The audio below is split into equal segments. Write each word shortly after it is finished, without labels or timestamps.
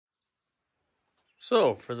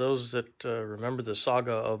So, for those that remember the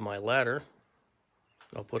saga of my ladder,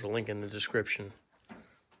 I'll put a link in the description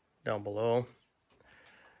down below.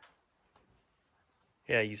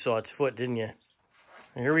 Yeah, you saw its foot, didn't you?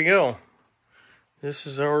 And here we go. This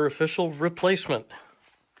is our official replacement.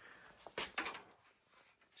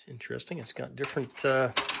 It's interesting. It's got different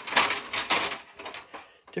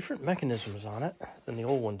mechanisms on it than the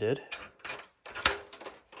old one did.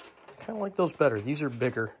 Kind of like those better. These are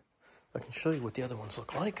bigger. I can show you what the other ones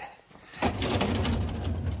look like. I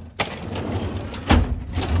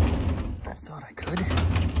thought I could.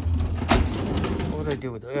 What did I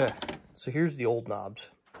do with that? So here's the old knobs.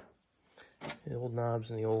 The old knobs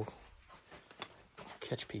and the old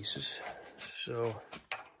catch pieces. So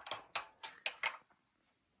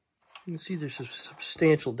you can see there's a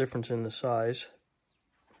substantial difference in the size.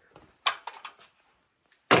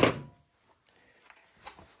 And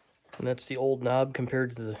that's the old knob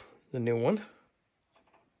compared to the new one.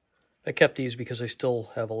 I kept these because I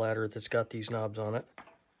still have a ladder that's got these knobs on it.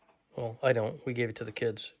 Well, I don't. We gave it to the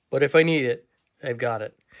kids. But if I need it, I've got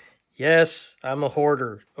it. Yes, I'm a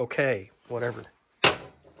hoarder. Okay, whatever.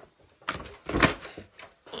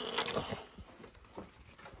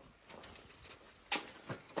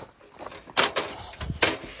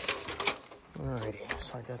 Alrighty,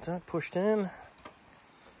 so I got that pushed in.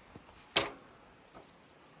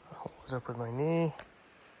 What's up with my knee?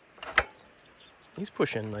 These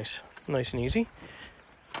push in nice and easy.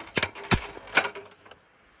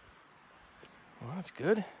 Well, that's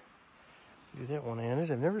good. Do that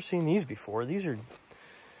one-handed. I've never seen these before. These are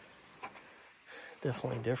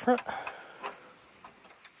definitely different.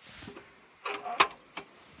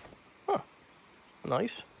 Huh.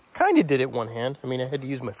 Nice. Kind of did it one hand. I mean, I had to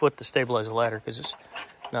use my foot to stabilize the ladder because it's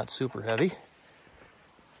not super heavy.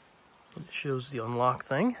 And it shows the unlock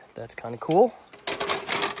thing. That's kind of cool.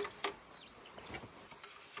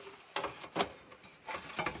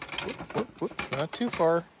 Whoop, not too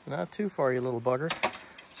far. Not too far, you little bugger.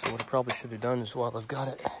 So what I probably should have done is, while I've got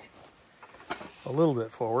it a little bit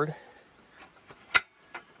forward,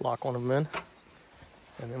 lock one of them in.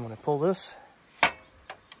 And then when I pull this,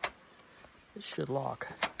 it should lock.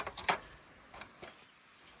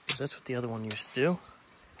 Because that's what the other one used to do.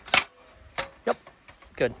 Yep,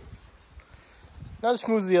 good. Not as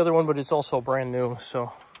smooth as the other one, but it's also brand new,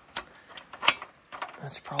 so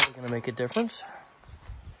that's probably going to make a difference.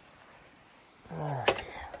 Alright.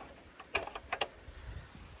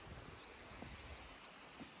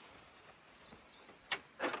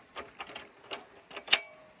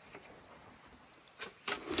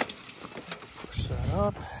 Push that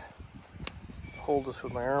up. Hold this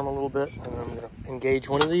with my arm a little bit, and then I'm going to engage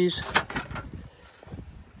one of these.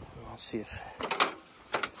 Let's see if...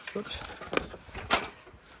 Oops.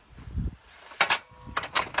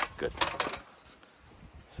 Good.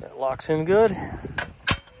 So that locks in good.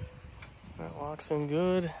 That locks in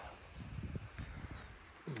good.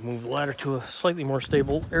 Move the ladder to a slightly more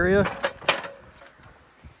stable area.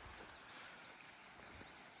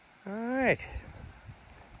 All right.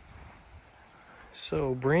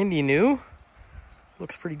 So brandy new.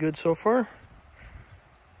 Looks pretty good so far.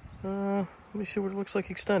 Let me see what it looks like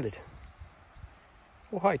extended.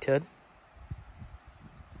 Oh, hi, Ted.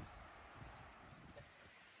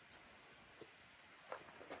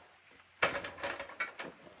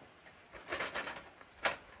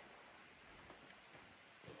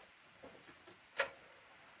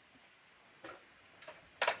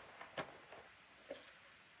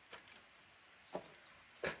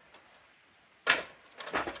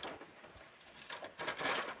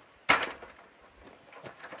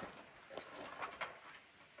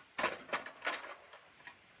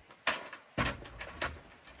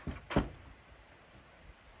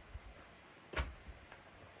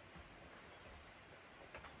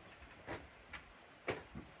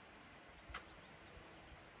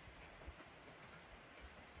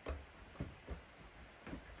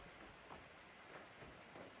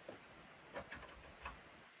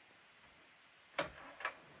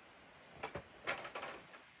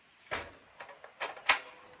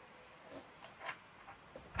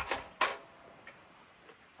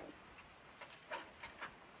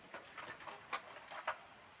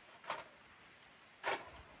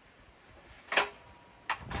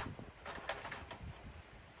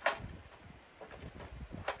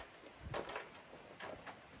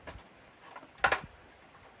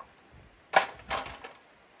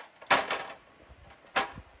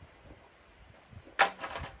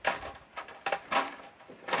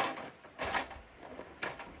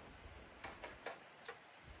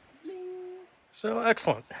 So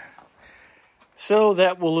excellent. So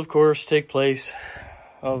that will, of course, take place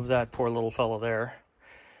of that poor little fellow there.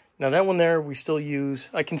 Now that one there, we still use,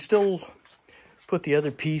 I can still put the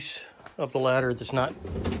other piece of the ladder that's not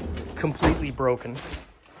completely broken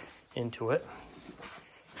into it.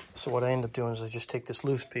 So what I end up doing is I just take this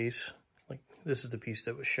loose piece, like this is the piece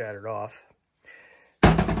that was shattered off.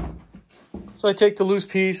 So I take the loose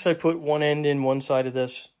piece, I put one end in one side of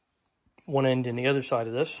this, one end in the other side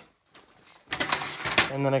of this,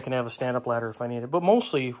 and then I can have a stand-up ladder if I need it. But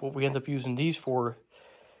mostly what we end up using these for,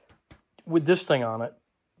 with this thing on it,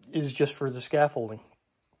 is just for the scaffolding.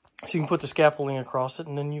 So you can put the scaffolding across it,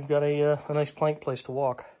 and then you've got a nice plank place to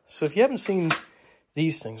walk. So if you haven't seen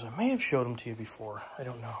these things, I may have showed them to you before. I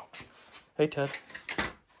don't know. Hey, Ted.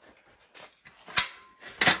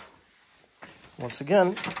 Once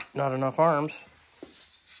again, not enough arms.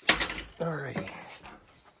 Alrighty.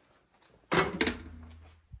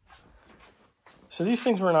 So these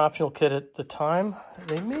things were an optional kit at the time.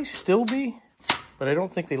 They may still be, but I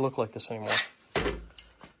don't think they look like this anymore.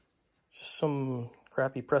 Just some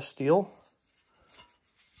crappy pressed steel.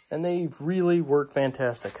 And they really work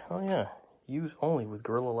fantastic. Oh yeah, use only with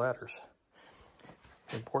Gorilla ladders.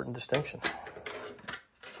 Important distinction.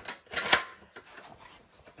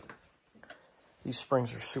 These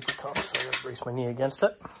springs are super tough, so I gotta brace my knee against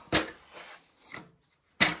it.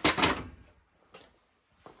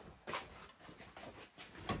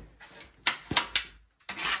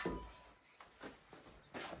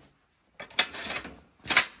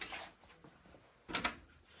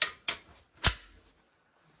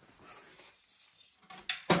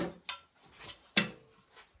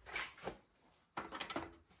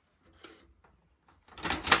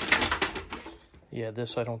 Yeah,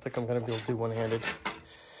 this I don't think I'm going to be able to do one-handed.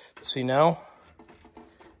 See, now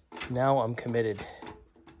I'm committed.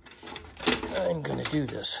 I'm going to do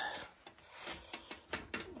this.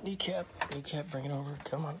 Kneecap, bring it over.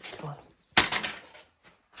 Come on.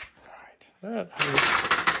 All right.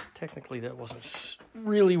 Technically, that wasn't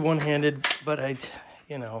really one-handed, but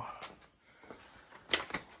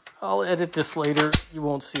I'll edit this later. You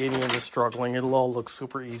won't see any of the struggling. It'll all look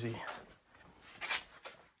super easy.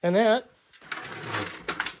 And that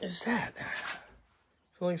is that.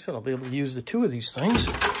 So like I said, I'll be able to use the two of these things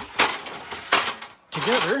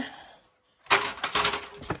together.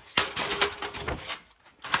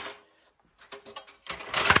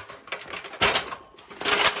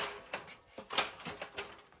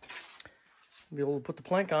 Be able to put the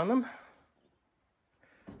plank on them.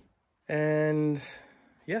 And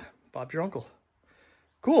yeah, Bob's your uncle.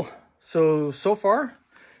 Cool. So far,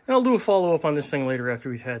 and I'll do a follow-up on this thing later after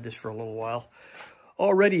we've had this for a little while.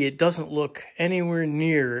 Already, it doesn't look anywhere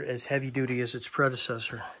near as heavy-duty as its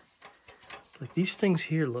predecessor. Like, these things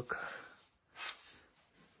here look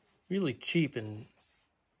really cheap and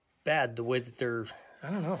bad the way that they're, I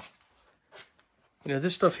don't know. You know,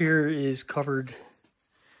 this stuff here is covered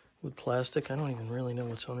with plastic. I don't even really know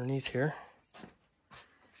what's underneath here.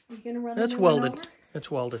 Are you gonna run That's the new welded. one over? That's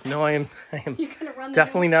welded. No, I am You're gonna run the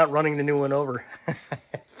definitely not running the new one over.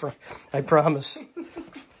 I promise.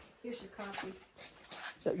 Here's your coffee.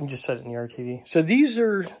 You can just set it in the RTV. So these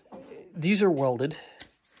are welded.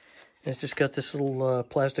 It's just got this little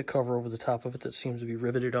plastic cover over the top of it that seems to be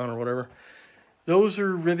riveted on or whatever. Those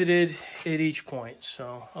are riveted at each point,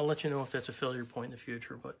 so I'll let you know if that's a failure point in the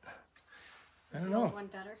future. But I don't know. Is the one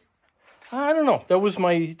better? I don't know. That was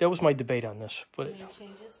my debate on this. But Any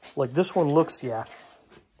changes? like this one looks, yeah.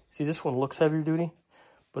 See, this one looks heavier duty,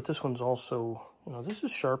 but this one's also, this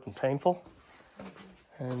is sharp and painful.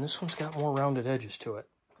 And this one's got more rounded edges to it.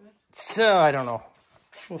 Good. So, I don't know.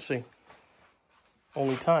 We'll see.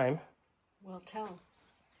 Only time. Well, tell.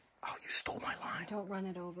 Oh, you stole my line. Don't run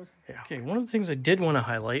it over. Yeah. Okay, one of the things I did want to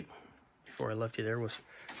highlight before I left you there was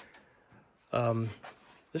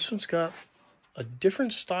this one's got a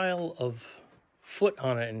different style of foot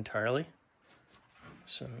on it entirely.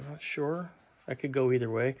 So I'm not sure. I could go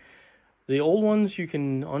either way. The old ones you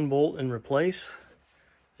can unbolt and replace.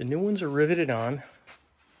 The new ones are riveted on.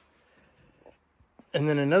 And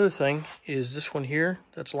then another thing is this one here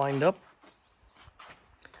that's lined up.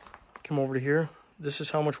 Come over to here. This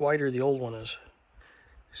is how much wider the old one is.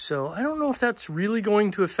 So I don't know if that's really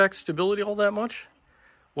going to affect stability all that much.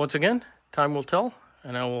 Once again, time will tell,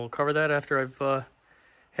 and I will cover that after I've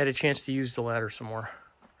had a chance to use the ladder some more.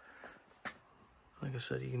 Like I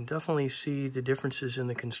said, you can definitely see the differences in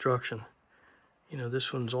the construction.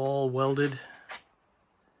 This one's all welded.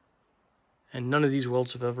 And none of these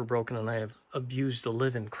welds have ever broken, and I have abused the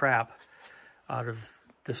living crap out of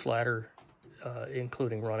this ladder,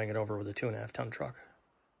 including running it over with a 2.5-ton truck.